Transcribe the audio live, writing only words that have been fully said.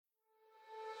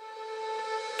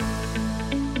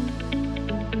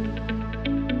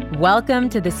Welcome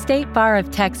to the State Bar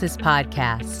of Texas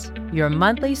podcast, your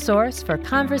monthly source for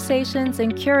conversations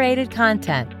and curated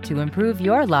content to improve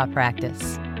your law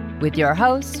practice. With your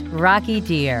host, Rocky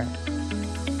Deer.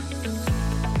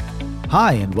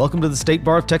 Hi, and welcome to the State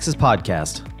Bar of Texas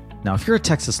podcast. Now, if you're a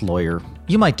Texas lawyer,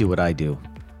 you might do what I do.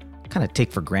 Kind of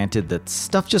take for granted that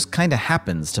stuff just kind of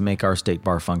happens to make our state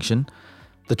bar function.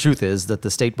 The truth is that the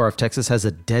State Bar of Texas has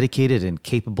a dedicated and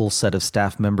capable set of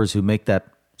staff members who make that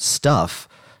stuff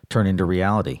turn into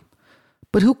reality.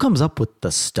 But who comes up with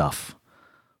the stuff?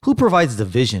 Who provides the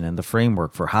vision and the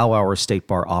framework for how our state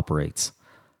bar operates?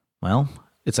 Well,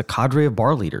 it's a cadre of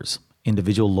bar leaders,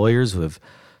 individual lawyers who have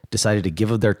decided to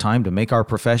give of their time to make our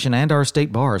profession and our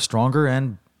state bar stronger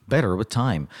and better with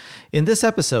time. In this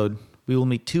episode, we will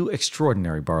meet two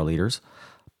extraordinary bar leaders,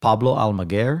 Pablo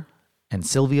Almaguer and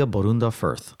Sylvia Borunda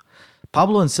Firth.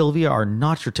 Pablo and Sylvia are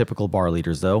not your typical bar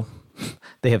leaders, though.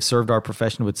 They have served our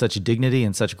profession with such dignity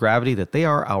and such gravity that they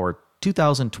are our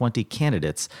 2020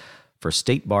 candidates for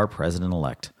State Bar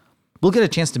President-elect. We'll get a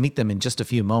chance to meet them in just a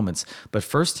few moments, but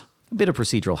first, a bit of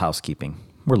procedural housekeeping.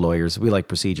 We're lawyers. We like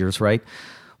procedures, right?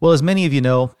 Well, as many of you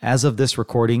know, as of this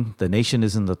recording, the nation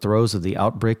is in the throes of the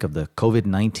outbreak of the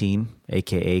COVID-19,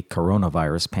 aka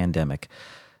coronavirus pandemic.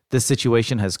 This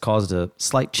situation has caused a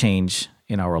slight change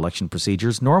in our election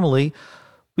procedures. Normally,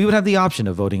 we would have the option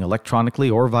of voting electronically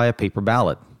or via paper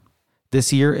ballot.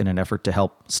 This year, in an effort to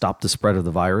help stop the spread of the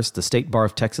virus, the State Bar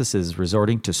of Texas is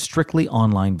resorting to strictly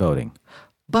online voting.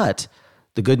 But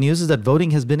the good news is that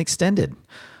voting has been extended.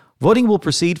 Voting will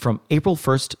proceed from April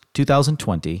 1st,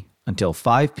 2020 until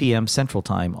 5 p.m. Central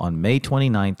Time on May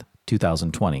 29th,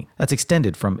 2020. That's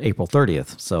extended from April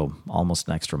 30th, so almost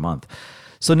an extra month.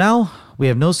 So now we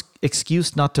have no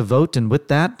excuse not to vote, and with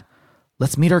that,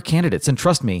 let's meet our candidates. And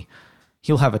trust me,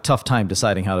 you'll have a tough time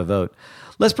deciding how to vote.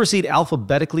 Let's proceed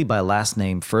alphabetically by last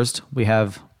name. First, we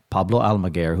have Pablo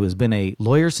Almaguer, who has been a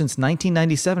lawyer since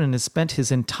 1997 and has spent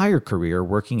his entire career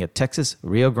working at Texas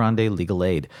Rio Grande Legal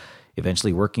Aid,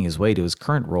 eventually working his way to his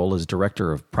current role as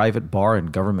Director of Private Bar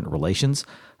and Government Relations,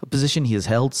 a position he has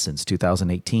held since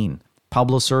 2018.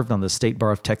 Pablo served on the State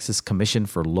Bar of Texas Commission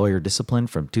for Lawyer Discipline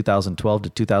from 2012 to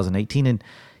 2018 and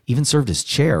even served as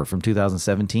chair from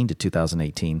 2017 to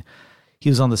 2018. He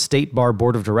was on the State Bar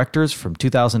Board of Directors from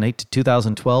 2008 to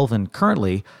 2012 and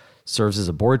currently serves as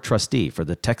a board trustee for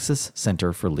the Texas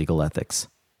Center for Legal Ethics.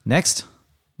 Next,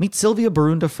 meet Sylvia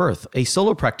Borunda Firth, a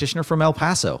solo practitioner from El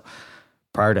Paso.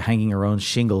 Prior to hanging her own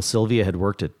shingle, Sylvia had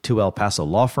worked at two El Paso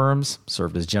law firms,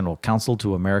 served as general counsel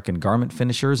to American Garment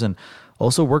Finishers, and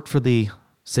also worked for the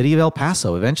city of El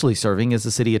Paso, eventually serving as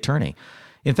the city attorney.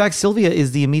 In fact, Sylvia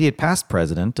is the immediate past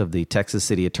president of the Texas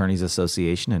City Attorneys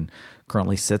Association and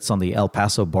currently sits on the El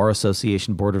Paso Bar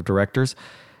Association Board of Directors.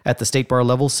 At the state bar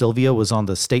level, Sylvia was on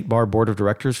the State Bar Board of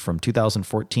Directors from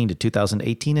 2014 to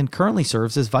 2018 and currently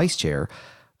serves as vice chair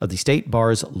of the State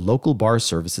Bar's Local Bar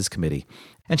Services Committee.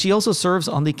 And she also serves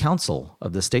on the council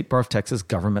of the State Bar of Texas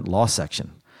Government Law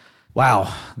Section.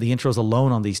 Wow, the intros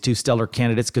alone on these two stellar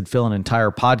candidates could fill an entire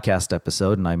podcast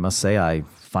episode, and I must say I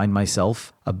find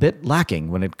myself a bit lacking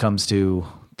when it comes to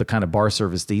the kind of bar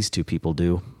service these two people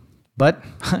do. But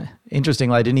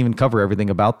interestingly, I didn't even cover everything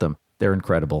about them. They're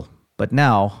incredible. But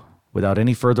now, without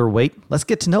any further wait, let's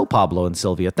get to know Pablo and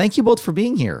Sylvia. Thank you both for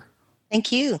being here.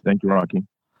 Thank you. Thank you, Rocky.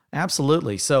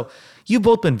 Absolutely. So you've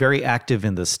both been very active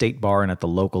in the state bar and at the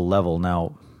local level.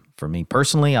 Now, for me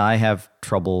personally, I have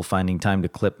trouble finding time to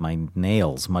clip my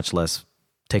nails, much less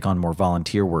take on more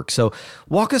volunteer work. So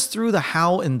walk us through the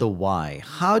how and the why.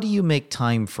 How do you make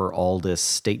time for all this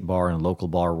state bar and local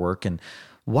bar work, and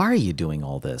why are you doing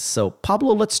all this? So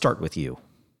Pablo, let's start with you.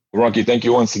 Rocky, thank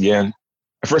you once again.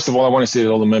 First of all, I want to say to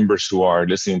all the members who are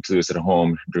listening to this at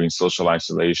home during social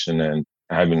isolation and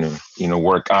having to,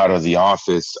 work out of the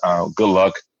office, good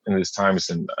luck in these times.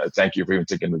 And thank you for even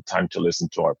taking the time to listen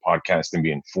to our podcast and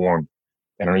be informed.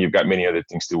 And I know you've got many other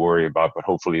things to worry about, but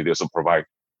hopefully this will provide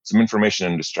some information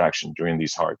and distraction during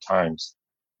these hard times.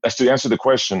 As to answer the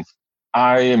question,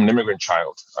 I am an immigrant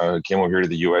child. I came over here to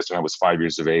the U.S. when I was 5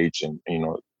 years of age. And,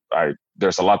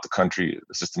 there's a lot the country,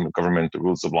 the system of government, the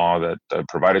rules of law that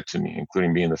provided to me,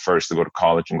 including being the first to go to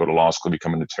college and go to law school,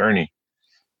 become an attorney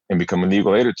and become a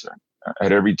legal aid attorney.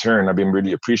 At every turn, I've been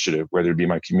really appreciative, whether it be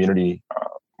my community,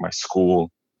 my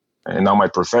school, and now my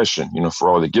profession, for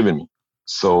all they've given me.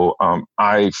 So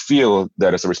I feel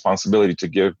that it's a responsibility to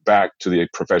give back to the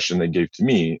profession they gave to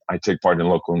me. I take part in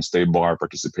local and state bar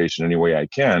participation any way I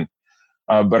can.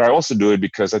 But I also do it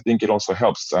because I think it also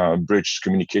helps bridge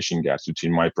communication gaps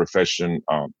between my profession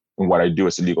and what I do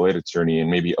as a legal aid attorney and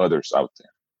maybe others out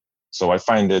there. So I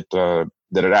find that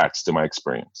it adds to my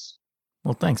experience.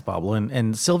 Well, thanks, Pablo.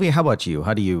 And Sylvia, how about you?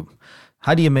 How do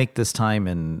you make this time,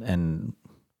 and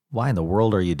why in the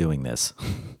world are you doing this?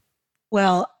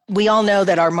 Well, we all know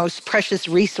that our most precious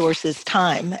resource is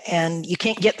time, and you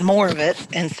can't get more of it.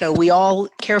 And so we all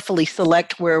carefully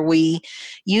select where we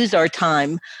use our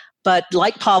time. But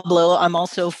like Pablo, I'm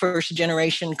also first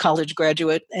generation college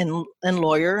graduate and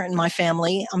lawyer in my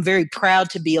family. I'm very proud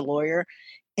to be a lawyer.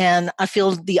 And I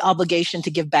feel the obligation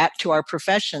to give back to our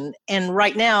profession. And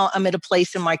right now, I'm at a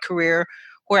place in my career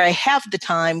where I have the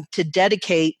time to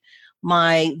dedicate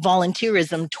my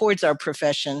volunteerism towards our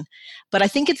profession. But I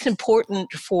think it's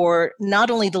important for not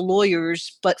only the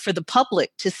lawyers, but for the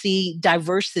public to see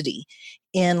diversity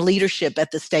in leadership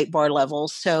at the state bar level.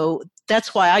 So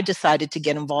that's why I decided to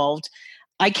get involved.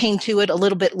 I came to it a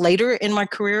little bit later in my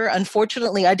career.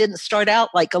 Unfortunately, I didn't start out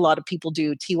like a lot of people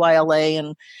do,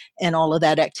 TYLA and all of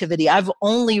that activity. I've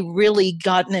only really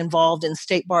gotten involved in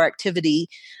state bar activity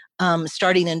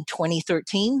starting in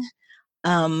 2013.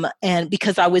 And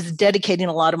because I was dedicating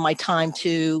a lot of my time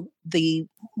to the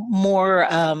more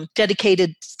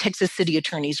dedicated Texas City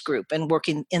Attorneys Group and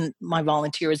working in my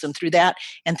volunteerism through that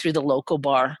and through the local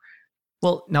bar.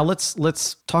 Well, now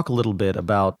let's talk a little bit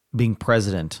about being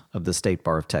president of the State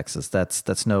Bar of Texas.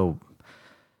 That's no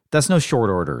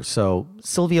short order. So,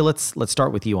 Sylvia, let's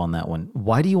start with you on that one.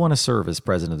 Why do you want to serve as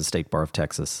president of the State Bar of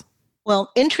Texas?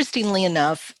 Well, interestingly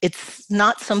enough, it's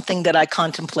not something that I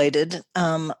contemplated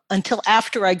until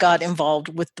after I got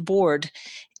involved with the board.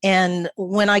 And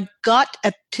when I got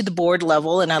to the board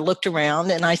level and I looked around,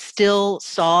 and I still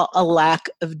saw a lack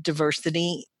of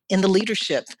diversity in the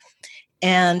leadership.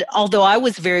 And although I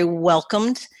was very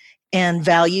welcomed and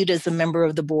valued as a member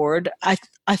of the board, I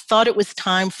thought it was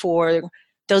time for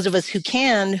those of us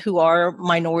who are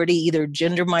minority, either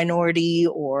gender minority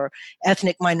or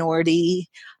ethnic minority,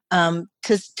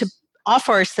 to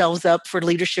offer ourselves up for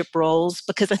leadership roles,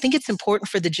 because I think it's important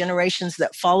for the generations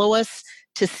that follow us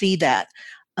to see that.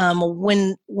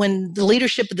 When the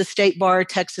leadership of the State Bar of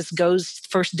Texas goes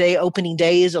first day, opening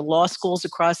days of law schools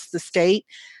across the state,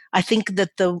 I think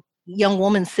that the young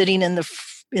woman sitting in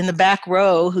the back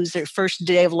row who's their first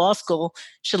day of law school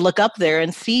should look up there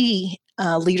and see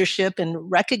leadership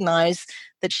and recognize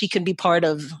that she can be part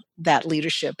of that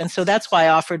leadership. And so that's why I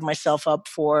offered myself up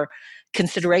for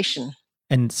consideration.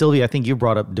 And Sylvia, I think you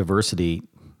brought up diversity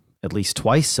at least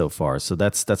twice so far. So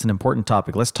that's an important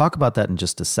topic. Let's talk about that in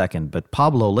just a second. But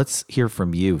Pablo, let's hear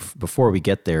from you before we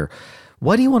get there.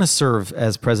 Why do you want to serve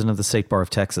as president of the State Bar of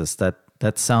Texas?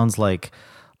 That sounds like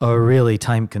a really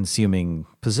time-consuming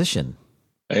position.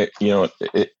 It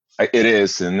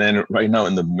is. And then right now,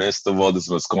 in the midst of all this,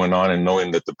 what's going on, and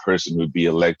knowing that the person who'd be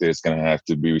elected is going to have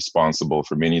to be responsible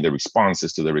for many of the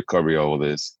responses to the recovery of all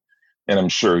this. And I'm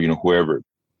sure, whoever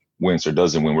wins or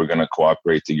doesn't win, we're going to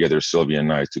cooperate together, Sylvia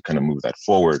and I, to kind of move that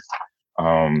forward.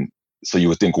 So you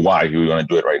would think, why do we want to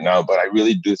do it right now? But I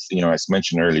really do, as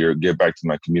mentioned earlier, give back to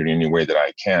my community any way that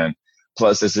I can.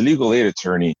 Plus, as a legal aid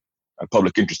attorney, a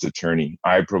public interest attorney,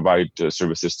 I provide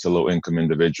services to low-income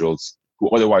individuals who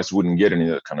otherwise wouldn't get any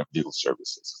other kind of legal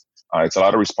services. It's a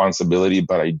lot of responsibility,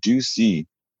 but I do see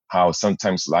how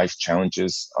sometimes life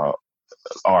challenges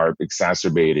are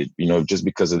exacerbated, just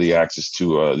because of the access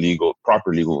to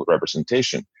proper legal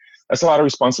representation. That's a lot of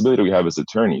responsibility we have as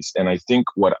attorneys. And I think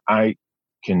what I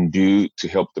can do to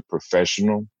help the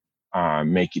professional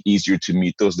make it easier to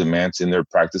meet those demands in their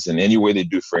practice in any way they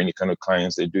do for any kind of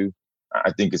clients they do,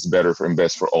 I think it's better and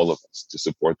best for all of us to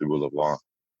support the rule of law.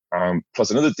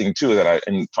 Plus another thing too, that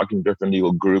in talking to different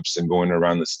legal groups and going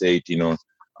around the state,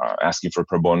 asking for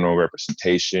pro bono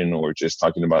representation, or just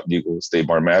talking about legal state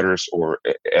bar matters or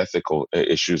ethical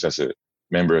issues as a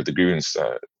member of the grievance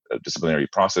disciplinary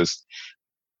process,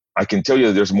 I can tell you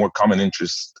that there's more common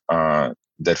interests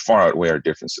that far outweigh our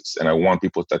differences. And I want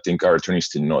people, our attorneys,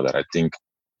 to know that. I think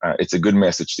it's a good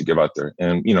message to give out there.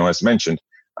 And, as mentioned,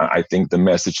 I think the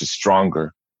message is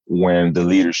stronger when the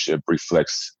leadership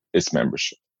reflects its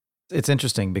membership. It's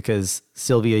interesting because,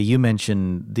 Sylvia, you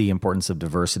mentioned the importance of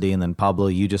diversity, and then Pablo,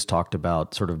 you just talked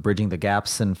about sort of bridging the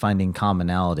gaps and finding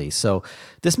commonality. So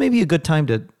this may be a good time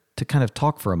to kind of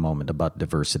talk for a moment about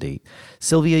diversity.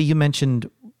 Sylvia, you mentioned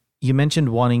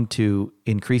wanting to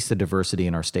increase the diversity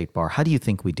in our state bar. How do you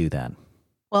think we do that?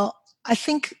 Well, I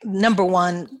think, number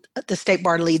one, the state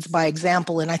bar leads by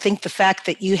example. And I think the fact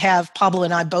that you have Pablo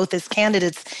and I both as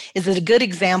candidates is a good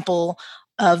example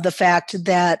of the fact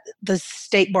that the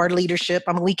state bar leadership,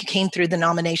 we came through the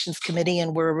nominations committee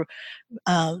and were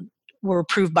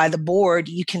approved by the board.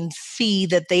 You can see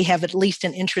that they have at least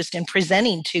an interest in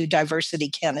presenting to diversity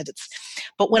candidates.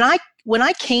 But when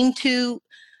I came to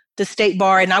the state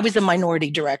bar, and I was a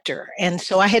minority director. And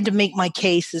so I had to make my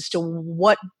case as to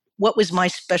what was my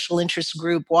special interest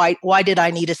group? Why did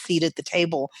I need a seat at the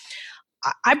table?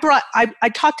 I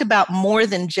talked about more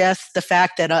than just the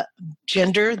fact that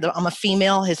gender, I'm a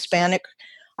female, Hispanic.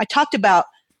 I talked about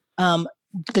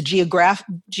the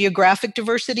geographic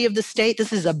diversity of the state.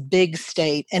 This is a big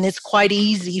state, and it's quite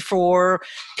easy for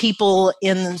people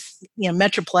in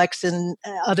Metroplex and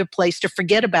other place to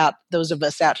forget about those of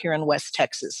us out here in West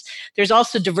Texas. There's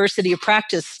also diversity of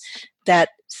practice that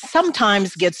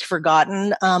sometimes gets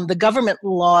forgotten. The government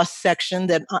law section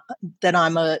that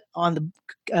I'm on the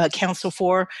council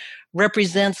for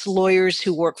represents lawyers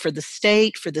who work for the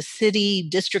state, for the city,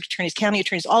 district attorneys, county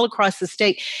attorneys, all across the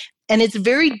state. And it's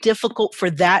very difficult for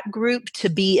that group to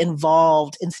be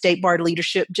involved in state bar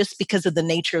leadership just because of the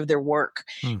nature of their work.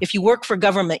 If you work for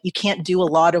government, you can't do a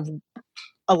lot of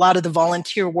the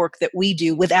volunteer work that we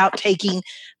do without taking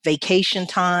vacation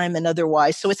time and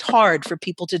otherwise. So it's hard for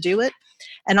people to do it.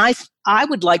 And I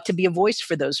would like to be a voice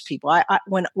for those people.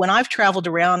 When I've traveled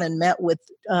around and met with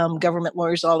government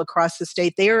lawyers all across the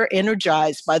state, they are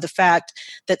energized by the fact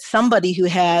that somebody who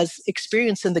has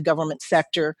experience in the government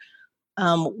sector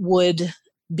would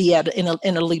be in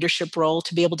a leadership role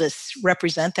to be able to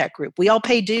represent that group. We all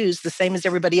pay dues the same as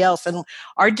everybody else, and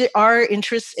our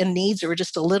interests and needs are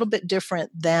just a little bit different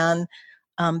than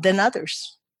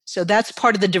others. So that's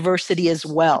part of the diversity as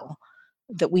well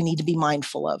that we need to be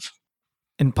mindful of.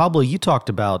 And Pablo, you talked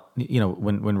about,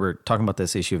 when we're talking about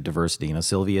this issue of diversity,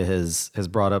 Sylvia has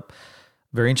brought up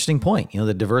a very interesting point.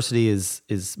 The diversity is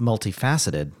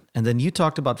multifaceted. And then you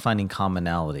talked about finding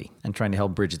commonality and trying to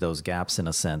help bridge those gaps in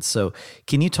a sense. So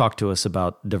can you talk to us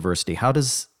about diversity? How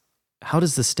does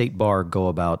the state bar go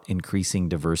about increasing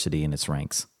diversity in its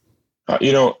ranks?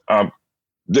 There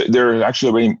are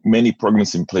actually already many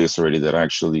programs in place already that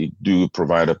actually do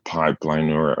provide a pipeline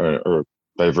or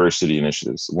diversity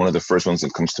initiatives. One of the first ones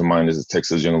that comes to mind is the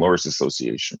Texas Young Lawyers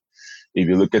Association. If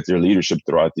you look at their leadership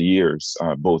throughout the years,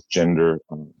 both gender,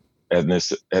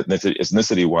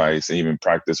 ethnicity-wise, and even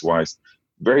practice-wise,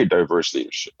 very diverse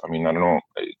leadership. I don't know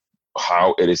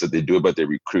how it is that they do it, but they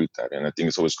recruit that. And I think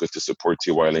it's always good to support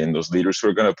TYLA and those leaders who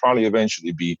are going to probably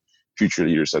eventually be future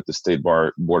leaders at the state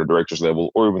bar board of directors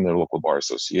level or even their local bar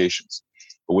associations.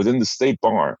 But within the state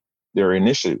bar, there are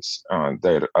initiatives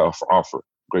that offer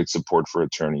great support for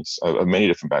attorneys of many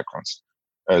different backgrounds.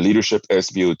 Leadership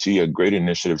SBOT, a great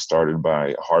initiative started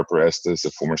by Harper Estes,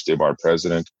 the former state bar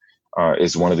president,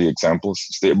 is one of the examples.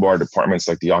 State bar departments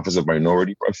like the Office of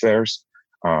Minority Affairs,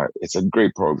 it's a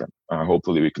great program.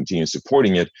 Hopefully we continue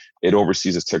supporting it. It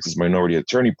oversees the Texas Minority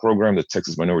Attorney Program, the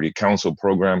Texas Minority Council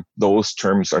Program. Those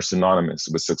terms are synonymous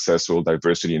with successful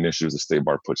diversity initiatives the state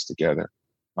bar puts together.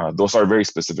 Those are very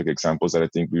specific examples that I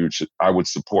think I would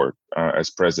support as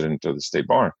president of the state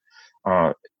bar.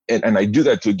 And I do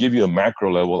that to give you a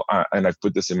macro level, and I've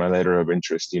put this in my letter of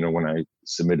interest, when I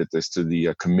submitted this to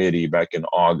the committee back in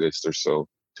August or so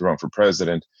to run for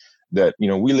president, that,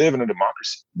 we live in a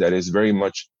democracy that is very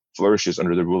much flourishes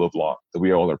under the rule of law that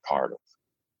we all are part of.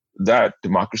 That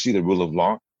democracy, the rule of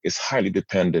law, is highly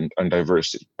dependent on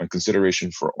diversity and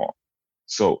consideration for all.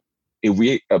 So if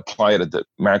we apply it at the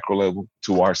macro level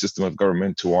to our system of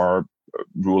government, to our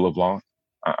rule of law,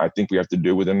 I think we have to do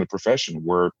it within the profession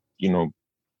where,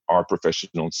 our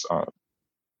professionals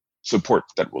support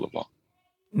that rule of law.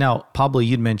 Now, Pablo,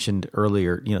 you'd mentioned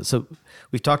earlier, so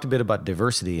we've talked a bit about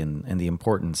diversity and the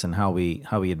importance and how we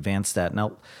advance that.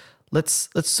 Now, let's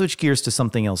switch gears to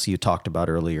something else you talked about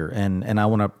earlier, and I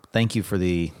want to thank you for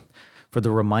the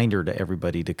reminder to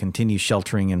everybody to continue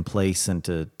sheltering in place and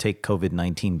to take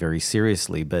COVID-19 very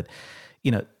seriously. But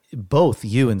both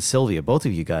you and Sylvia, both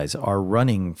of you guys are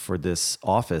running for this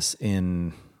office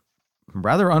in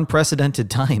rather unprecedented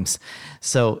times.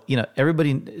 So,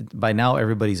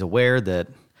 everybody's aware that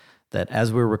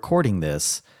as we're recording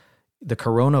this, the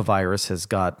coronavirus has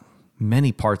got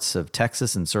many parts of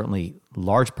Texas and certainly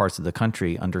large parts of the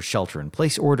country under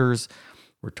shelter-in-place orders.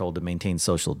 We're told to maintain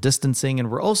social distancing,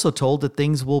 and we're also told that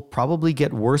things will probably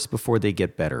get worse before they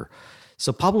get better.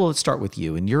 So, Pablo, let's start with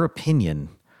you. In your opinion,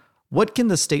 what can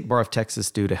the State Bar of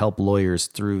Texas do to help lawyers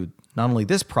through not only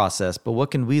this process, but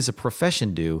what can we as a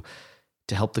profession do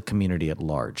to help the community at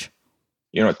large?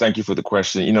 Thank you for the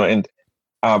question. And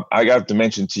I got to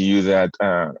mention to you that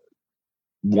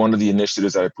one of the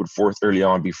initiatives that I put forth early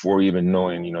on before even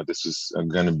knowing, this is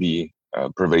going to be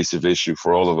a pervasive issue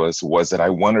for all of us was that I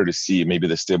wanted to see maybe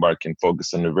the state bar can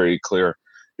focus on a very clear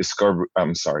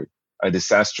a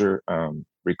disaster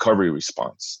recovery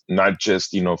response, not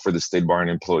just, for the state bar and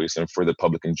employees and for the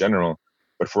public in general,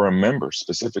 but for our members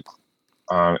specifically.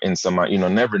 and some,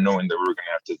 never knowing that we're going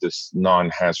to have to this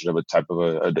non-hazard of a type of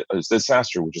a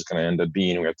disaster, which is going to end up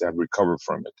being, we have to have recover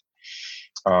from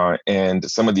it. And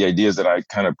some of the ideas that I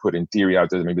kind of put in theory out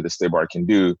there that maybe the State Bar can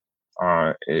do,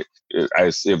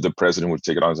 as if the president would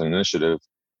take it on as an initiative,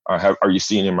 are you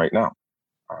seeing him right now?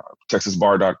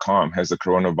 TexasBar.com has a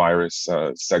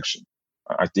coronavirus section.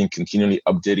 I think continually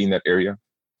updating that area,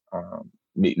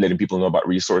 letting people know about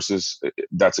resources,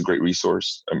 that's a great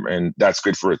resource. And that's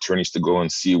great for attorneys to go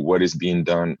and see what is being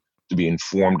done, to be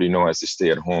informed, as they stay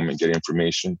at home and get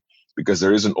information, because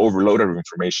there is an overload of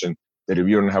information that if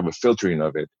you don't have a filtering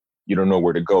of it, you don't know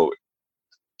where to go.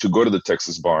 To go to the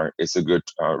Texas Bar, it's a good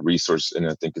resource, and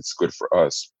I think it's good for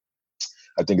us.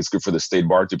 I think it's good for the State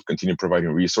Bar to continue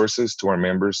providing resources to our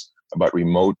members about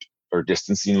remote or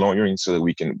distancing lawyering so that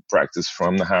we can practice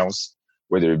from the house,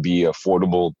 whether it be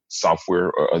affordable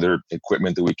software or other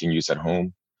equipment that we can use at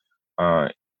home.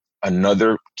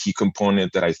 Another key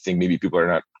component that I think maybe people are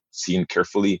not seeing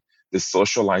carefully, this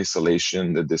social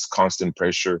isolation, that this constant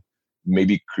pressure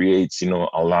maybe creates, a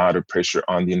lot of pressure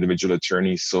on the individual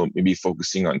attorneys. So maybe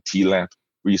focusing on TLAP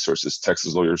resources,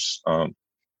 Texas Lawyers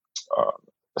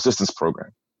Assistance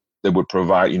Program, that would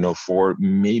provide, for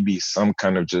maybe some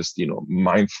kind of just,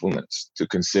 mindfulness to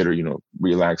consider,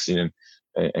 relaxing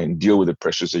and deal with the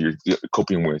pressures that you're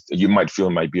coping with. You might feel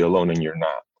might be alone and you're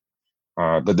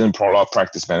not. But then law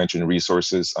practice management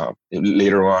resources,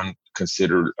 later on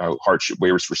consider hardship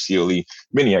waivers for CLE,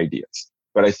 many ideas.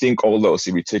 But I think all those,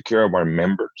 if we take care of our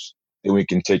members, then we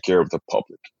can take care of the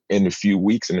public. In a few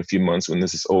weeks, in a few months, when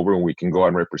this is over, we can go out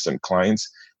and represent clients.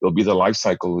 There'll be the life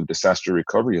cycle of disaster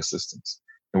recovery assistance.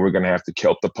 And we're going to have to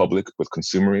help the public with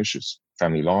consumer issues,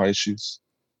 family law issues,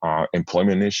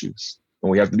 employment issues. And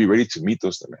we have to be ready to meet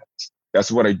those demands.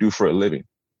 That's what I do for a living,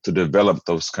 to develop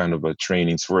those kind of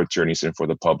trainings for attorneys and for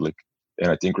the public.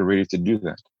 And I think we're ready to do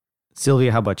that.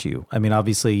 Sylvia, how about you? I mean,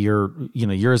 obviously you're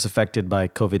as affected by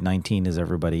COVID-19 as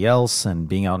everybody else, and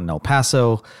being out in El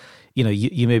Paso,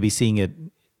 you may be seeing it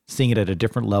at a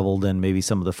different level than maybe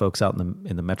some of the folks out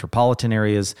in the metropolitan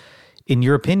areas. In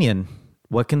your opinion,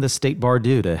 what can the State Bar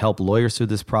do to help lawyers through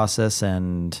this process?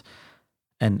 And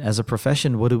as a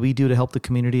profession, what do we do to help the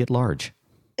community at large?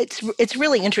 It's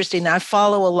really interesting. I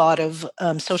follow a lot of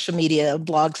social media,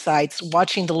 blog sites,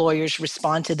 watching the lawyers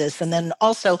respond to this. And then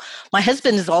also, my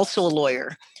husband is also a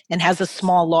lawyer and has a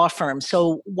small law firm.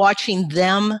 So watching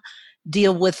them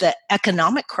deal with the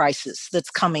economic crisis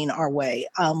that's coming our way.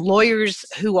 Lawyers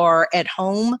who are at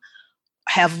home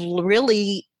have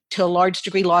really, to a large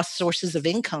degree, lost sources of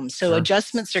income. So Sure.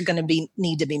 Adjustments are going to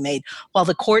need to be made. While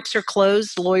the courts are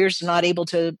closed, lawyers are not able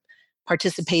to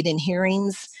participate in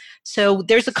hearings. So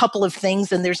there's a couple of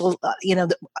things, and there's,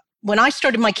 when I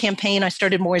started my campaign, I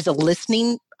started more as a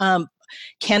listening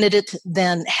candidate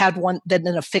than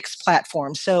a fixed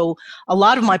platform. So a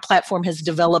lot of my platform has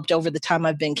developed over the time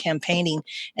I've been campaigning,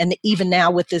 and even now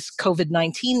with this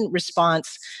COVID-19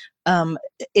 response,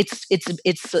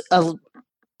 it's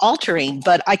altering.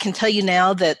 But I can tell you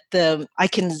now that I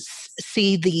can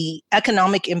see the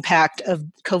economic impact of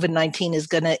COVID-19 is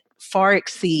going to far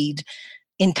exceed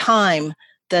in time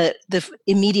the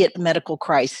immediate medical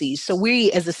crises. So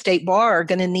we as a State Bar are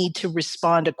going to need to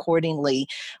respond accordingly.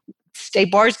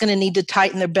 State Bar is going to need to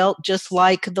tighten their belt just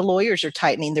like the lawyers are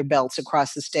tightening their belts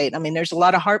across the state. I mean, there's a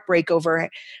lot of heartbreak over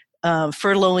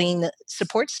furloughing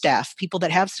support staff, people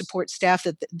that have support staff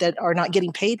that are not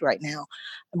getting paid right now,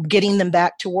 getting them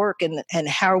back to work, and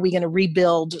how are we going to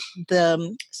rebuild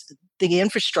the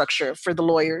infrastructure for the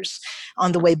lawyers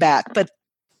on the way back. But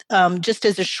just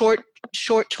as a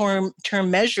short-term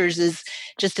measures is,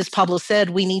 just as Pablo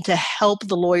said, we need to help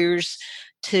the lawyers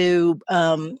to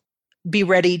be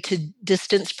ready to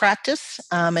distance practice,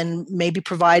 and maybe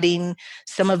providing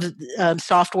some of the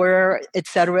software, et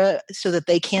cetera, so that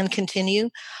they can continue.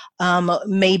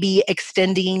 Maybe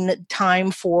extending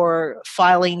time for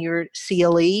filing your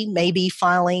CLE, maybe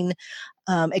filing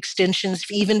extensions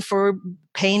even for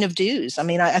paying of dues. I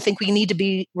mean, I think we need to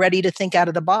be ready to think out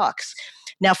of the box.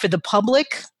 Now, for the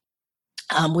public,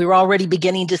 we're already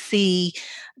beginning to see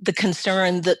the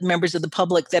concern that members of the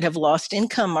public that have lost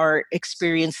income are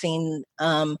experiencing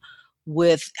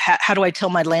with how do I tell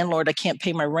my landlord I can't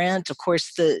pay my rent? Of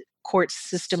course, the court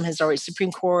system has already,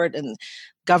 Supreme Court and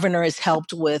governor has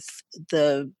helped with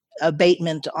the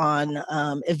abatement on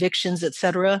evictions, et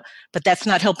cetera, but that's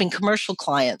not helping commercial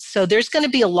clients. So there's going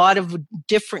to be a lot of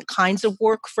different kinds of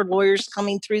work for lawyers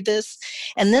coming through this.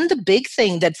 And then the big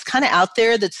thing that's kind of out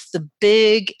there, that's the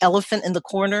big elephant in the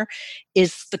corner,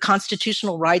 is the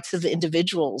constitutional rights of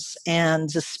individuals and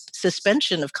the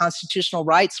suspension of constitutional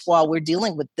rights while we're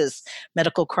dealing with this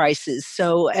medical crisis.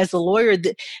 So as a lawyer,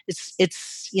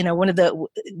 it's one of the,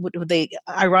 what they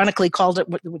ironically called it,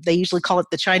 what they usually call it,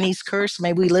 the Chinese curse.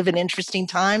 Maybe we live in interesting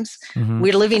times. Mm-hmm.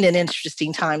 We're living in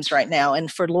interesting times right now.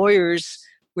 And for lawyers,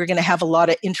 we're going to have a lot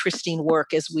of interesting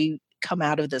work as we come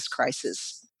out of this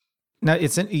crisis. Now,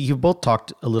 you both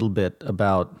talked a little bit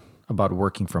about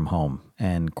working from home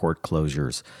and court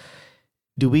closures.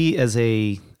 Do we, as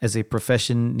a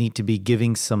profession, need to be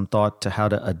giving some thought to how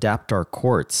to adapt our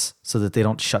courts so that they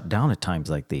don't shut down at times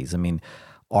like these? I mean,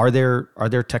 are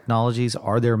there technologies,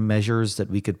 are there measures that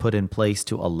we could put in place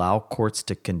to allow courts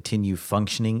to continue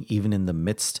functioning even in the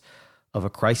midst of a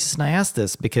crisis? And I ask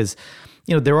this because,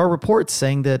 there are reports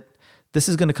saying that this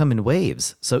is going to come in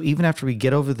waves. So even after we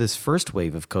get over this first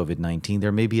wave of COVID-19,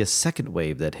 there may be a second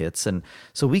wave that hits. And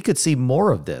so we could see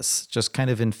more of this just kind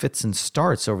of in fits and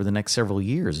starts over the next several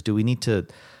years. Do we need to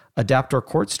adapt our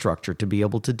court structure to be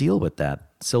able to deal with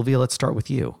that? Sylvia, let's start with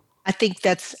you. I think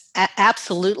that's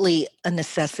absolutely a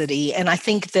necessity. And I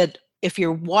think that if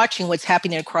you're watching what's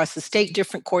happening across the state,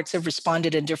 different courts have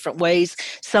responded in different ways,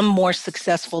 some more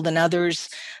successful than others.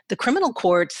 The criminal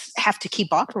courts have to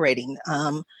keep operating.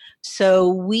 So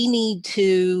we need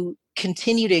to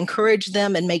continue to encourage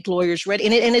them and make lawyers ready.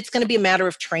 And it's going to be a matter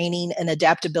of training and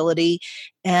adaptability.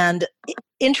 And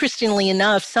interestingly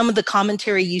enough, some of the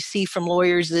commentary you see from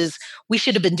lawyers is, we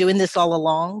should have been doing this all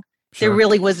along. Sure. There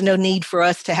really was no need for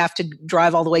us to have to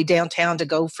drive all the way downtown to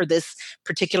go for this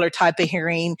particular type of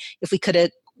hearing if we could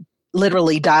have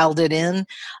literally dialed it in.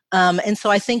 And so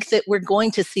I think that we're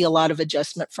going to see a lot of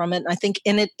adjustment from it. And I think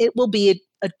it will be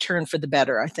a turn for the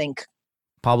better, I think.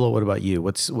 Pablo, what about you?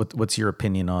 What's your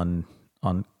opinion on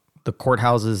the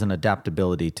courthouses and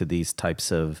adaptability to these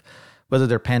types of, whether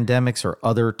they're pandemics or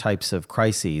other types of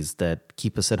crises that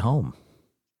keep us at home?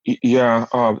 Yeah.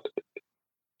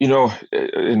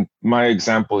 In my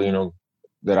example,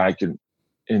 that I could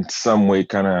in some way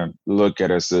kind of look at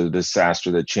as a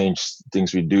disaster that changed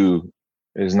things we do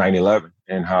is 9/11,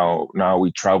 and how now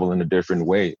we travel in a different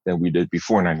way than we did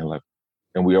before 9/11.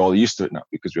 And we're all used to it now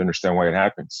because we understand why it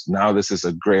happens. Now this is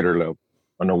a greater level.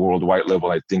 On a worldwide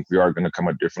level, I think we are going to come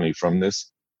out differently from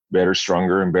this, better,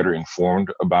 stronger, and better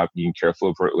informed about being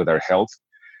careful with our health.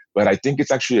 But I think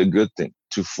it's actually a good thing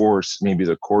to force maybe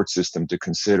the court system to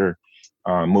consider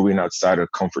moving outside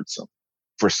of comfort zone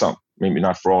for some, maybe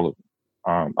not for all of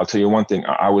them. I'll tell you one thing.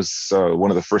 I was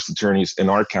one of the first attorneys in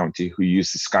our county who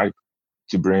used Skype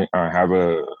to have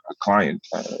a client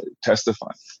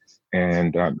testify.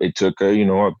 And it took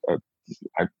a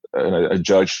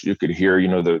judge. You could hear,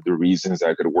 the reasons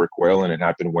that could work well, and it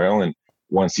happened well. And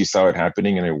once he saw it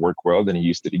happening and it worked well, then he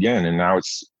used it again. And now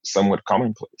it's somewhat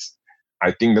commonplace.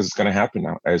 I think this is going to happen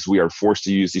now as we are forced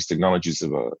to use these technologies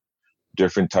of a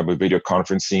different type of video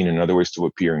conferencing and other ways to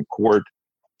appear in court.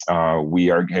 We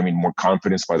are having more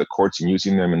confidence by the courts in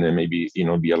using them, and then maybe,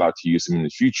 be allowed to use them in the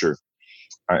future.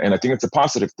 And I think it's a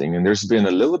positive thing. And there's been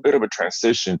a little bit of a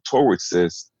transition towards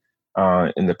this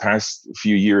in the past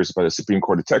few years by the Supreme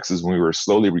Court of Texas, when we were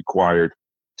slowly required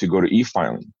to go to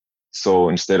e-filing. So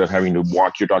instead of having to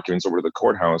walk your documents over to the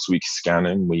courthouse, we scan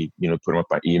them, we put them up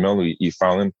by email, we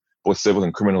e-file them. Both civil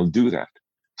and criminal do that.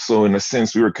 So in a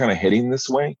sense, we were kind of heading this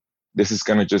way. This is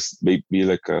going to just be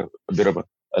like a bit of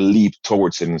a leap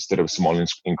towards it instead of small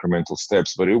incremental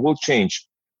steps. But it will change,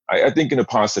 I think, in a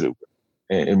positive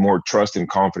way, and more trust and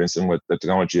confidence in what the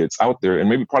technology that's out there, and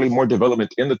maybe probably more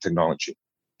development in the technology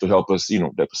to help us,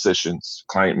 depositions,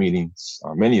 client meetings,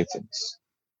 many things.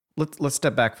 Let's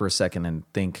step back for a second and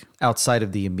think outside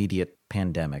of the immediate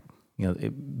pandemic,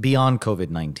 beyond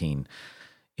COVID-19.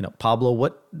 Pablo,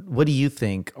 what do you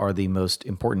think are the most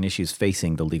important issues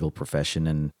facing the legal profession,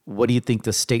 and what do you think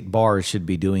the state bar should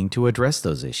be doing to address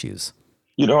those issues?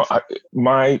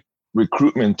 My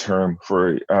recruitment term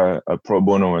for a pro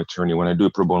bono attorney, when I do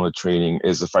pro bono training,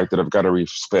 is the fact that I've got to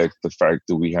respect the fact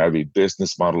that we have a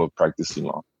business model of practicing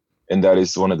law. And that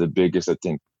is one of the biggest, I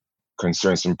think,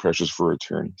 concerns and pressures for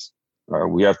attorneys.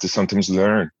 We have to sometimes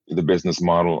learn the business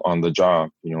model on the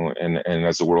job, and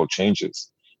as the world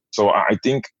changes. So I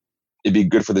think it'd be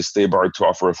good for the state bar to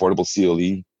offer affordable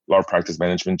CLE, law practice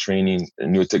management training,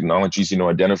 and new technologies,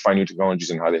 identify new technologies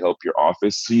and how they help your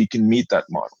office so you can meet that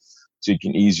model, so you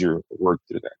can ease your work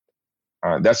through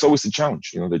that. That's always the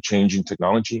challenge, the changing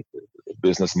technology, the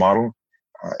business model.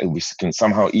 If we can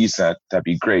somehow ease that, that'd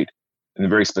be great. And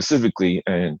very specifically,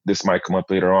 and this might come up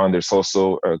later on, there's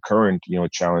also a current,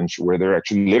 challenge where they're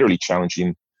actually literally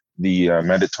challenging the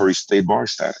mandatory state bar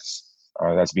status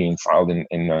that's being filed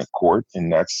in court.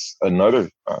 And that's another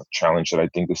challenge that I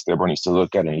think the state bar needs to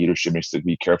look at and leadership needs to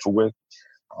be careful with.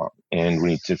 And we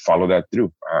need to follow that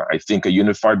through. I think a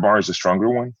unified bar is a stronger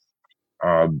one.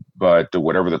 But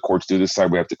whatever the courts do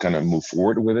decide, we have to kind of move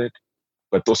forward with it.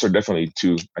 But those are definitely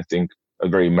two, I think, a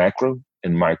very macro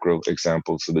and micro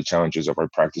examples of the challenges of our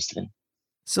practice today.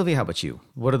 Sylvia, how about you?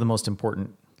 What are the most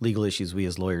important legal issues we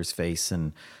as lawyers face,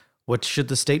 and what should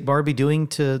the state bar be doing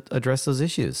to address those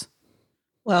issues?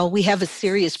 Well, we have a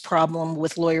serious problem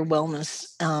with lawyer wellness,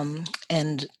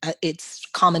 and it's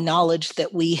common knowledge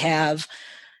that we have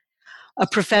a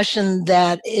profession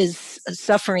that is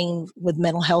suffering with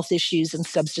mental health issues and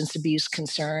substance abuse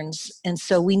concerns. And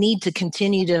so we need to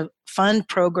continue to fund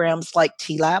programs like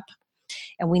TLAP,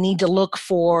 and we need to look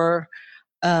for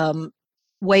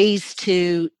ways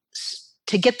to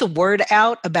get the word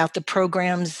out about the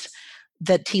programs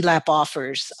that TLAP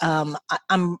offers.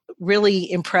 I'm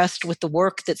really impressed with the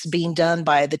work that's being done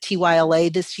by the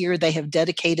TYLA this year. They have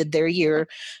dedicated their year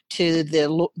to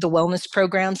the wellness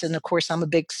programs, and of course, I'm a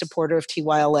big supporter of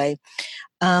TYLA.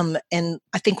 And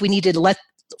I think we need to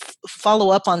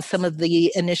follow up on some of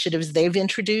the initiatives they've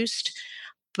introduced.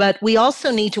 But we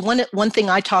also need to, one thing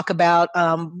I talk about,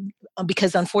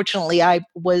 because unfortunately I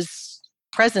was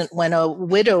present when a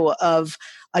widow of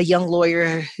a young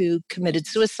lawyer who committed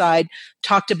suicide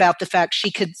talked about the fact she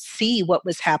could see what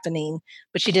was happening,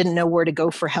 but she didn't know where to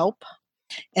go for help.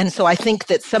 And so I think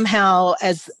that somehow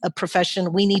as a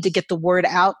profession, we need to get the word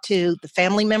out to the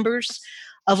family members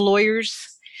of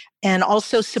lawyers and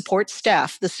also support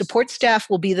staff. The support staff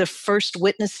will be the first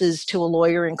witnesses to a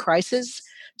lawyer in crisis.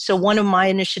 So one of my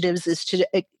initiatives is to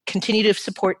continue to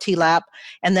support TLAP,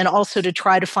 and then also to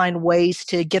try to find ways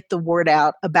to get the word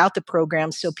out about the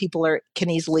program so people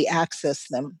can easily access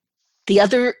them. The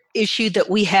other issue that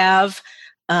we have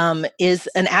is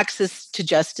an access to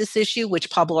justice issue, which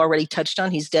Pablo already touched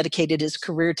on. He's dedicated his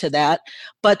career to that.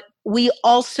 But we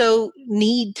also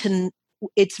need to,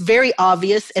 it's very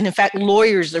obvious, and in fact,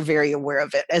 lawyers are very aware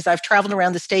of it. As I've traveled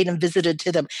around the state and visited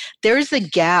to them, there's a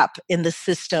gap in the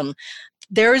system.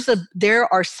 There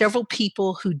are several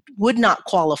people who would not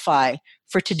qualify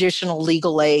for traditional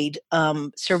legal aid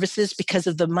services because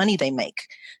of the money they make.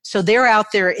 So they're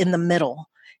out there in the middle.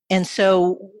 And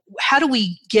so how do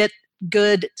we get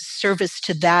good service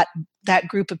to that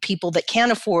group of people that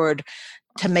can't afford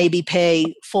to maybe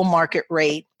pay full market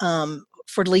rate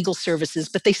for legal services,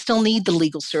 but they still need the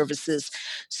legal services?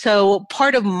 So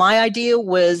part of my idea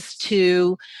was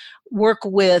to work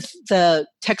with the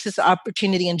Texas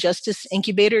Opportunity and Justice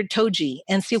Incubator, TOJI,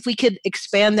 and see if we could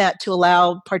expand that to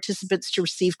allow participants to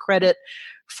receive credit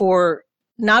for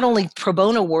not only pro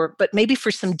bono work, but maybe for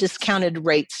some discounted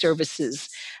rate services,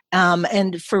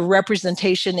 and for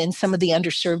representation in some of the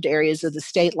underserved areas of the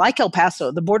state, like El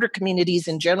Paso. The border communities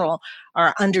in general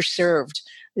are underserved.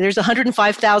 There's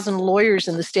 105,000 lawyers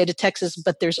in the state of Texas,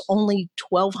 but there's only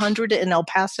 1,200 in El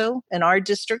Paso, in our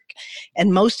district,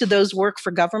 and most of those work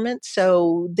for government.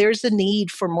 So there's a need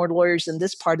for more lawyers in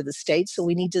this part of the state. So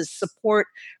we need to support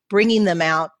bringing them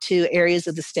out to areas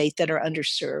of the state that are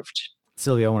underserved.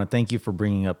 Sylvia, I want to thank you for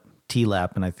bringing up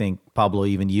TLAP, and I think Pablo,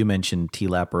 even you mentioned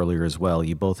TLAP earlier as well.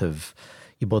 You both have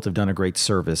done a great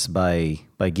service by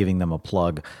giving them a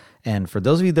plug. And for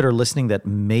those of you that are listening that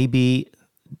maybe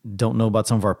don't know about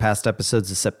some of our past episodes,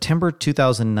 the September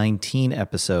 2019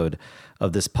 episode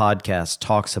of this podcast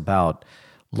talks about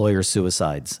lawyer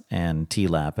suicides and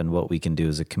TLAP and what we can do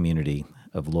as a community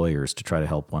of lawyers to try to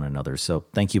help one another. So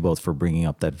thank you both for bringing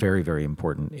up that very, very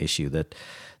important issue that,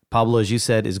 Pablo, as you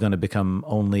said, is going to become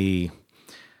only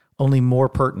more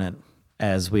pertinent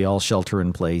as we all shelter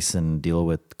in place and deal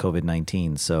with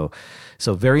COVID-19. So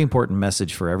very important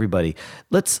message for everybody.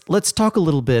 Let's talk a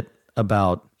little bit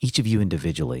about each of you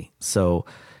individually. So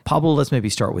Pablo, let's maybe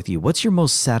start with you. What's your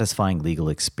most satisfying legal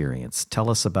experience? Tell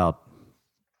us about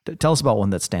one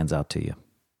that stands out to you.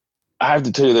 I have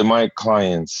to tell you that my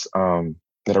clients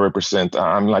that I represent,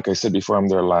 I'm like I said before, I'm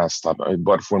their last stop.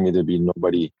 But for me, there'd be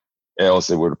nobody else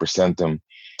that would represent them.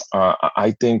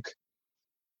 I think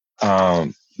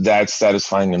that's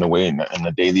satisfying in a way on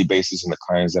a daily basis in the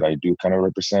clients that I do kind of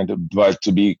represent. But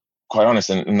to be quite honest,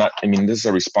 this is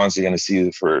a response you're going to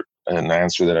see for an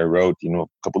answer that I wrote, a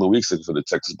couple of weeks ago for the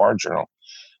Texas Bar Journal.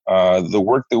 The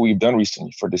work that we've done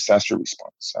recently for disaster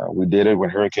response. We did it when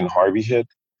Hurricane Harvey hit.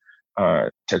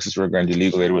 Texas Rio Grande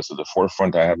Legal Aid was at the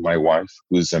forefront. I have my wife,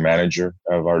 who's the manager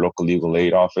of our local legal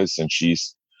aid office, and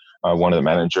she's one of the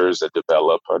managers that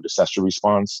develop our disaster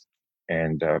response.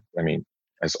 And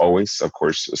as always. Of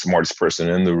course, the smartest person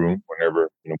in the room whenever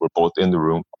we're both in the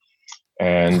room.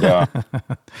 And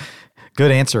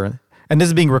good answer. And this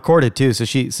is being recorded too,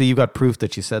 so you got proof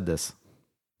that she said this.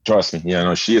 Trust me,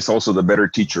 no, she is also the better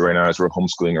teacher right now as we're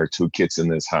homeschooling our 2 kids in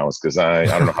this house, because I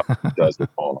don't know how she does it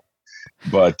all.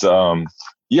 But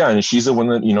and she's the one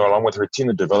that, along with her team,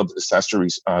 that developed the disaster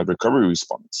recovery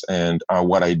response. And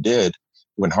what I did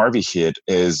when Harvey hit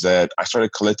is that I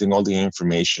started collecting all the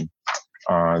information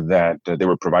that they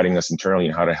were providing us internally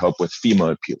on how to help with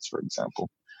FEMA appeals, for example,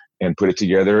 and put it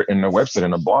together in a website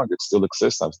and a blog that still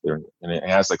exists out there. And it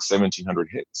has like 1,700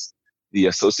 hits. The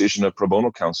Association of Pro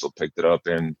Bono Council picked it up,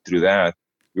 and through that,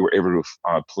 we were able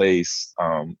to place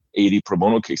 80 pro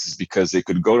bono cases, because they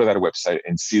could go to that website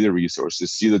and see the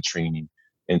resources, see the training,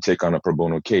 and take on a pro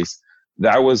bono case.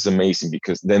 That was amazing,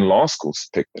 because then law schools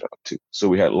picked it up too. So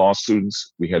we had law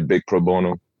students, we had big pro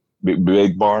bono,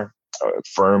 big bar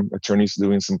firm attorneys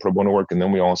doing some pro bono work, and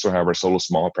then we also have our solo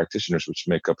small practitioners, which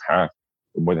make up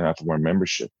more than half of our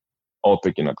membership, all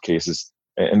picking up cases.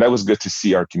 And that was good to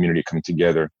see our community come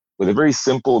together with a very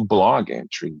simple blog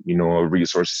entry,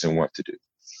 resources and what to do.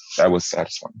 That was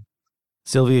satisfying.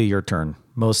 Sylvia, your turn.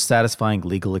 Most satisfying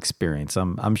legal experience.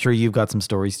 I'm sure you've got some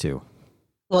stories too.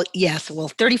 Well, yes. Well,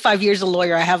 35 years a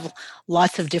lawyer, I have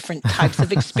lots of different types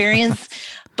of experience.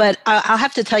 But I'll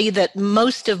have to tell you that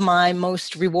most of my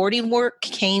most rewarding work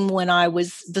came when I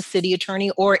was the city attorney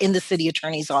or in the city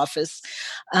attorney's office.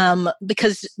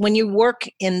 Because when you work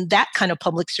in that kind of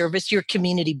public service, you're a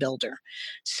community builder.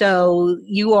 So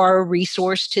you are a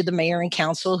resource to the mayor and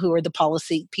council, who are the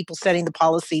policy people setting the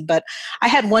policy. But I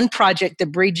had one project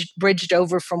that bridged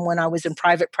over from when I was in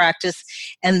private practice,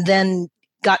 and then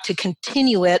got to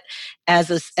continue it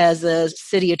as a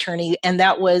city attorney, and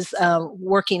that was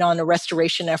working on the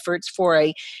restoration efforts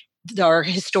for our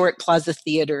historic Plaza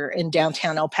Theater in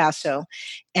downtown El Paso.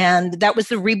 And that was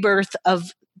the rebirth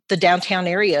of the downtown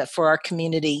area for our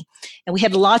community. And we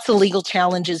had lots of legal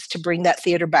challenges to bring that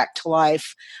theater back to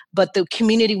life, but the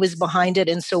community was behind it,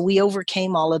 and so we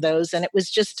overcame all of those. And it was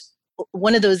just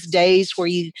one of those days where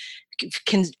you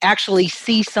can actually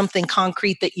see something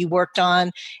concrete that you worked on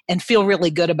and feel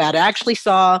really good about it. I actually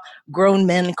saw grown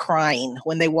men crying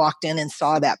when they walked in and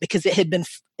saw that, because it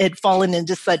had fallen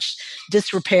into such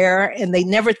disrepair, and they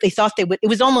thought it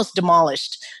was almost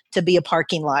demolished to be a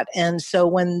parking lot. And so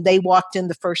when they walked in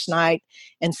the first night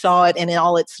and saw it in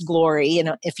all its glory,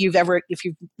 if you've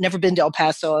never been to El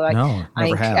Paso,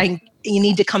 you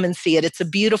need to come and see it. It's a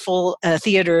beautiful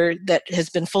theater that has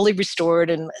been fully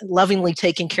restored and lovingly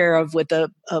taken care of with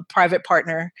a private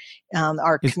partner,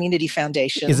 our community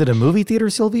foundation. Is it a movie theater,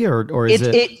 Sylvia, or is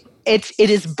it? It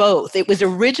is both. It was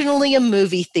originally a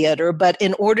movie theater, but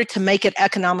in order to make it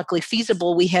economically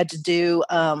feasible, we had to do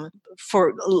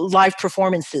for live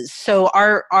performances. So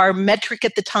our metric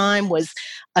at the time was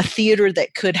a theater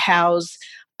that could house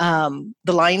The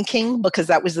Lion King, because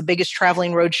that was the biggest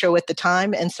traveling roadshow at the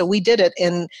time. And so we did it.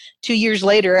 And 2 years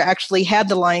later, actually had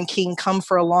The Lion King come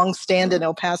for a long stand in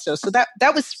El Paso. So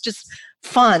that was just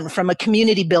fun from a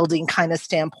community building kind of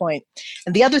standpoint.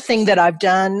 And the other thing that I've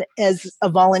done as a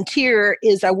volunteer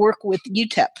is I work with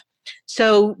UTEP.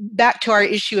 So back to our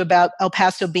issue about El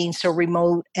Paso being so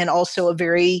remote, and also a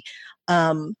very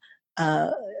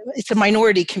it's a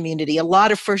minority community, a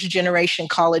lot of first generation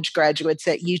college graduates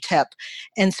at UTEP.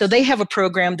 And so they have a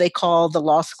program they call the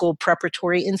Law School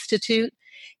Preparatory Institute.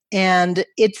 And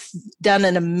it's done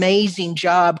an amazing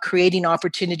job creating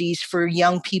opportunities for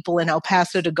young people in El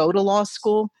Paso to go to law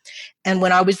school. And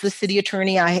when I was the city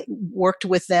attorney, I worked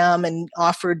with them and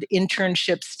offered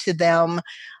internships to them.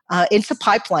 It's a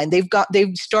pipeline.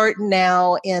 They start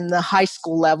now in the high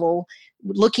school level,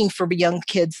 looking for young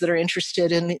kids that are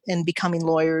interested in becoming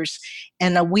lawyers.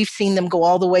 And we've seen them go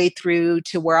all the way through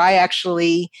to where I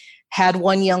actually had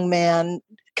one young man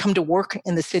come to work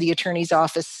in the city attorney's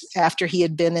office after he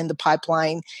had been in the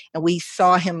pipeline, and we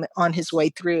saw him on his way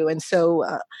through. And so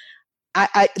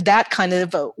that kind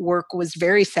of work was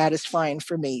very satisfying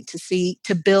for me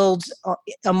to build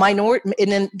a minority,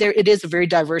 and then it is a very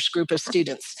diverse group of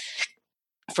students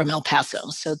from El Paso.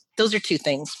 So those are two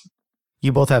things.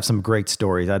 You both have some great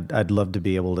stories. I'd love to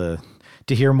be able to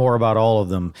hear more about all of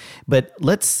them. But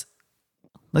let's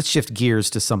shift gears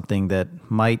to something that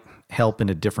might help in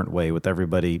a different way with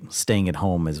everybody staying at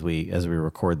home as we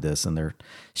record this, and their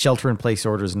shelter-in-place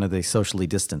orders, and they socially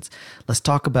distance. Let's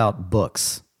talk about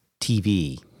books,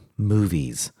 TV,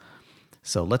 movies.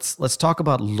 So let's talk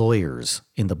about lawyers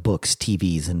in the books,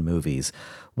 TVs, and movies.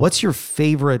 What's your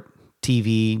favorite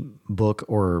TV, book,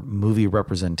 or movie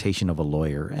representation of a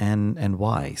lawyer, and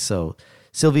why? So,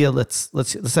 Sylvia, let's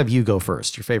have you go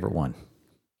first. Your favorite one.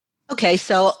 Okay,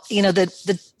 so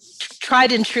the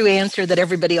tried and true answer that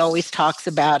everybody always talks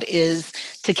about is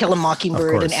To Kill a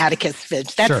Mockingbird and Atticus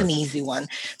Finch. That's an easy one.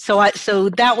 So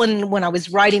that one, when I was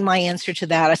writing my answer to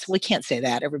that, I said, we can't say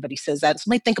that. Everybody says that. So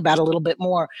let me think about it a little bit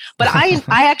more. But I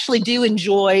actually do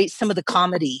enjoy some of the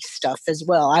comedy stuff as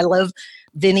well. I love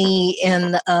Vinny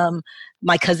and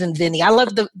My Cousin Vinny. I love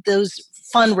those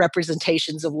fun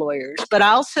representations of lawyers. But I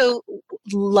also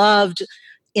loved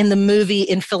in the movie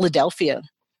In Philadelphia,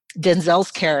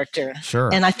 Denzel's character.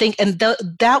 Sure. And I think,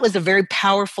 that was a very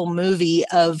powerful movie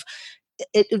of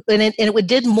it, and it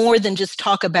did more than just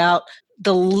talk about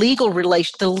the legal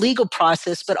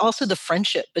process, but also the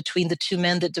friendship between the two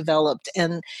men that developed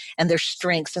and their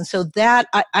strengths. And so that,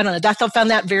 I don't know, I found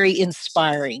that very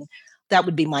inspiring. That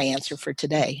would be my answer for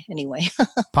today anyway.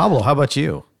 Pablo, how about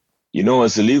you?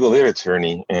 As a legal aid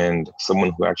attorney and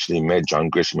someone who actually met John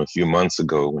Grisham a few months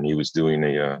ago when he was doing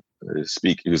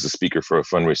he was a speaker for a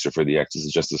fundraiser for the Access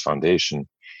to Justice Foundation.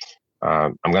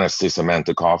 I'm going to say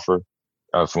Samantha Coffer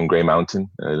from Gray Mountain,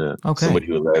 somebody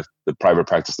who left the private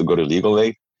practice to go to legal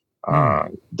aid.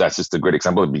 That's just a great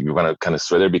example. We want to kind of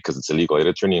swear there because it's a legal aid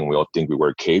attorney and we all think we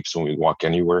wear capes when we walk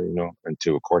anywhere,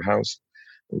 into a courthouse.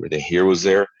 Where the heroes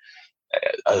there.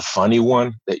 A funny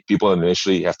one that people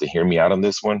initially have to hear me out on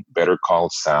this one, Better Call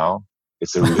Sal.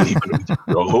 It's a really good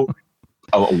show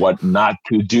of what not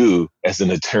to do as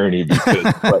an attorney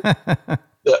the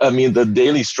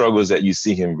daily struggles that you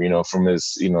see him, from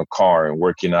his, car and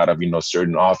working out of,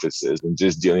 certain offices and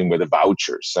just dealing with the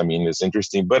vouchers. It's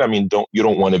interesting, but you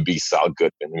don't want to be Sal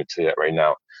Goodman. Let me tell you that right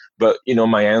now. But,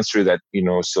 my answer that,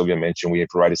 Sylvia mentioned, we have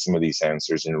provided some of these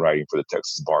answers in writing for the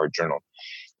Texas Bar Journal.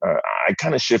 I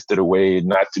kind of shifted away,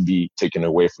 not to be taken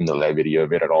away from the levity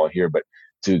of it at all here, but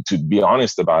to be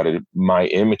honest about it, my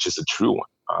image is a true one.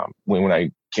 When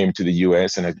I came to the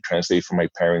U.S. and I had to translate for my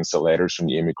parents the letters from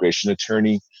the immigration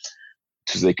attorney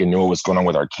so they can know what's going on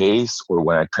with our case, or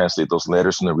when I translate those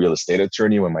letters from the real estate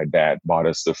attorney when my dad bought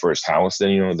us the first house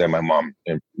that my mom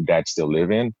and dad still live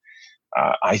in,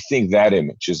 I think that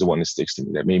image is the one that sticks to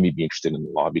me, that made me be interested in the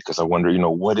law, because I wonder,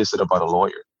 what is it about a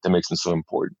lawyer that makes them so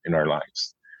important in our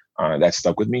lives? That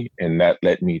stuck with me, and that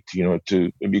led me to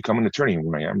become an attorney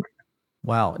when I am right now.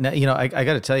 Wow. Now, I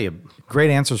got to tell you, great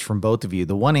answers from both of you.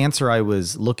 The one answer I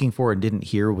was looking for and didn't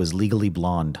hear was Legally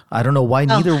Blonde. I don't know why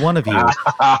neither one of you.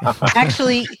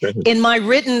 Actually, in my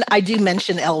written, I do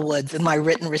mention Elle Woods in my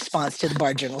written response to the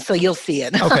Bar Journal, so you'll see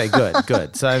it. Okay,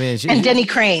 good. So and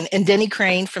Denny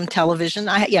Crane from television.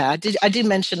 I do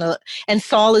mention and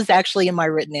Saul is actually in my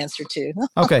written answer too.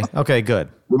 Okay, good.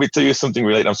 Let me tell you something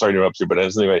related. I'm sorry to interrupt you, but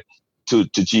anyway, to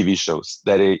TV shows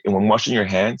that when washing your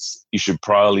hands, you should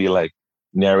probably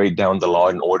narrate down the Law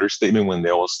and Order statement when they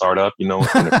all start up, and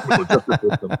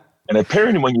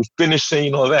apparently when you finish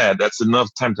saying all that, that's enough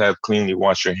time to have cleanly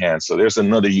washed your hands. So there's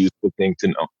another useful thing to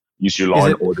know. Use your Law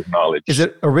and Order knowledge. Is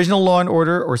it original Law and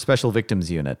Order or Special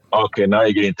Victims Unit? Okay, now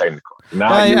you're getting technical.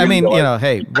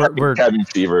 Hey, we're cabin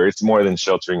fever. It's more than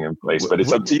sheltering in place, but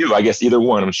it's up to you. I guess either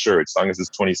one, I'm sure, as long as it's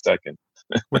 20 seconds.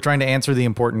 We're trying to answer the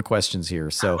important questions here.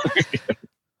 So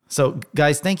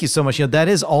guys, thank you so much. That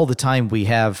is all the time we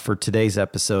have for today's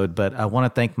episode, but I want to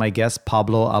thank my guests,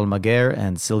 Pablo Almaguer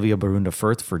and Sylvia Barunda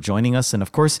Firth, for joining us. And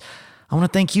of course, I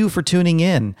want to thank you for tuning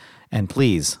in. And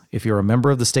please, if you're a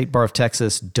member of the State Bar of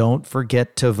Texas, don't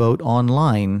forget to vote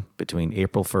online between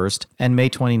April 1st and May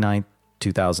 29th,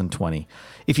 2020.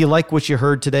 If you like what you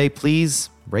heard today, please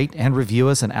rate and review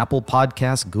us on Apple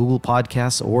Podcasts, Google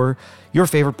Podcasts, or your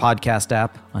favorite podcast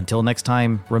app. Until next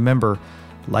time, remember,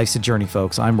 life's a journey,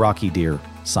 folks. I'm Rocky Deer,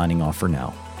 signing off for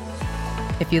now.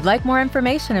 If you'd like more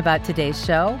information about today's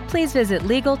show, please visit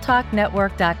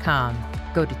LegalTalkNetwork.com.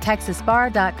 Go to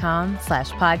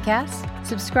TexasBar.com/podcasts,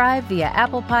 subscribe via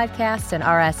Apple Podcasts and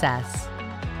RSS.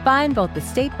 Find both the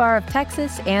State Bar of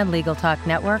Texas and Legal Talk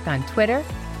Network on Twitter,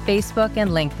 Facebook,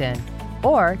 and LinkedIn,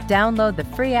 or download the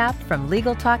free app from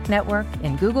Legal Talk Network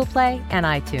in Google Play and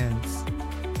iTunes.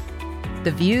 The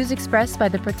views expressed by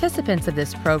the participants of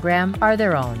this program are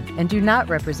their own and do not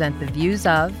represent the views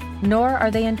of, nor are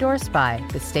they endorsed by,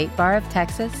 the State Bar of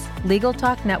Texas, Legal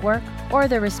Talk Network, or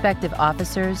their respective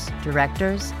officers,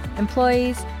 directors,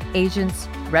 employees, agents,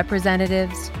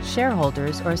 representatives,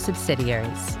 shareholders, or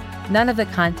subsidiaries. None of the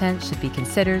content should be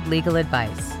considered legal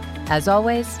advice. As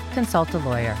always, consult a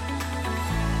lawyer.